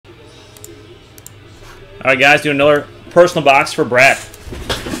All right, guys, do another personal box for Brad.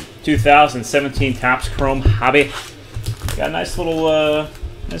 2017 Topps Chrome Hobby. Got a nice little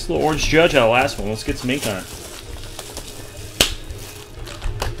orange judge out of the last one. Let's get some ink on it.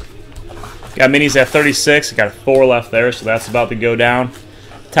 Got minis at 36. I got 4 left there, so that's about to go down.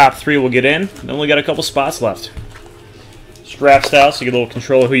 Top 3 will get in. Then we got a couple spots left. Strap style, so you get a little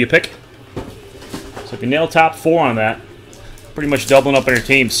control of who you pick. So if you nail top 4 on that, pretty much doubling up on your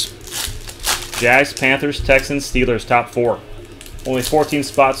teams. Jags, Panthers, Texans, Steelers, top 4. Only 14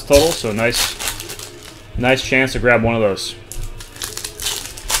 spots total, so nice chance to grab one of those.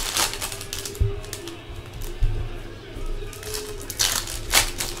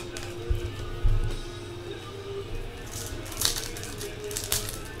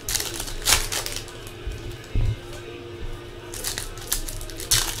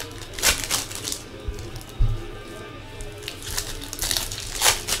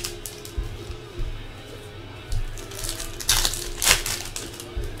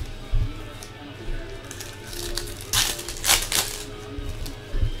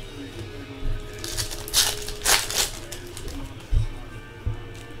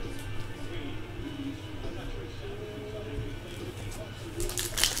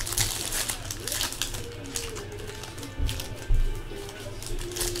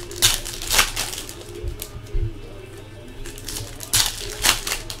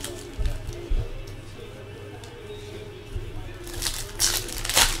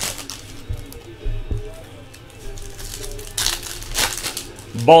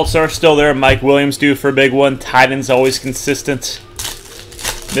 Bolts are still there. Mike Williams due for a big one. Titans always consistent.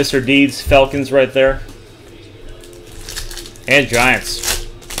 Mr. Deeds, Falcons right there. And Giants.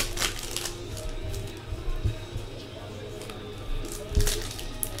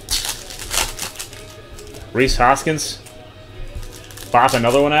 Reese Hoskins. Pop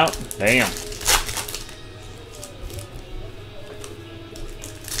another one out. Damn.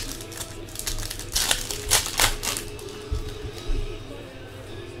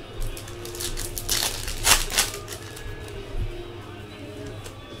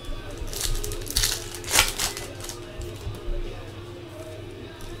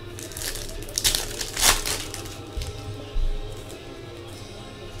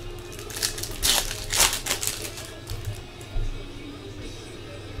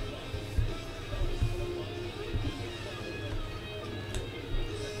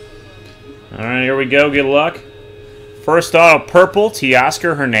 All right, here we go. Good luck. First auto, purple,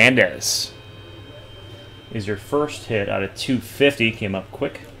 Teoscar Hernandez. Is your first hit out of 250. Came up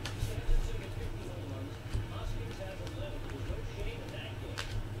quick.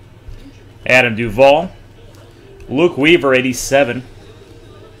 Adam Duvall. Luke Weaver, 87.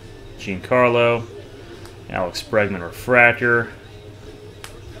 Giancarlo. Alex Bregman, refractor.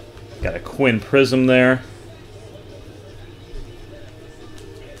 Got a Quinn Prism there.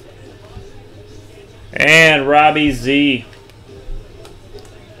 And Robbie Z.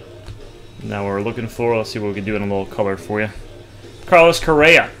 Now we're looking for, let's see what we can do in a little color for you. Carlos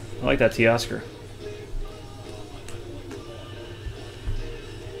Correa. I like that Teoscar.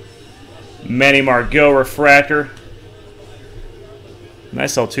 Manny Margot refractor.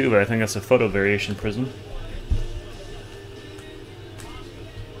 Nice L2, but I think that's a photo variation prism.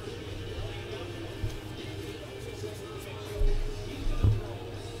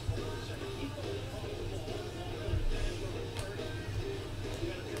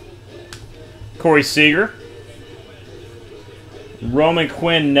 Corey Seager. Roman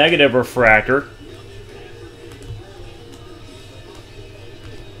Quinn negative refractor.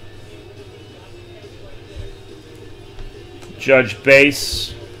 Judge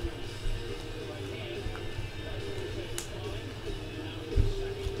Base.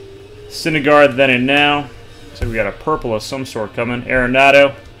 Syndergaard then and now. So we got a purple of some sort coming.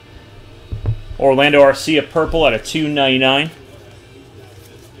 Arenado. Orlando Arcia purple at a $2.99.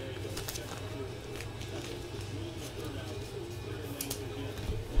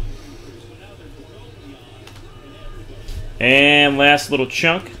 And last little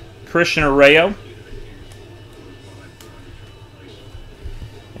chunk, Christian Arroyo.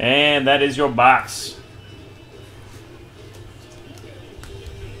 And that is your box.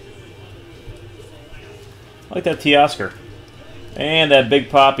 I like that Teoscar. And that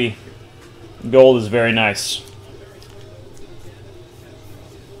Big Poppy gold is very nice.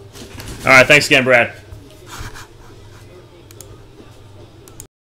 All right, thanks again, Brad.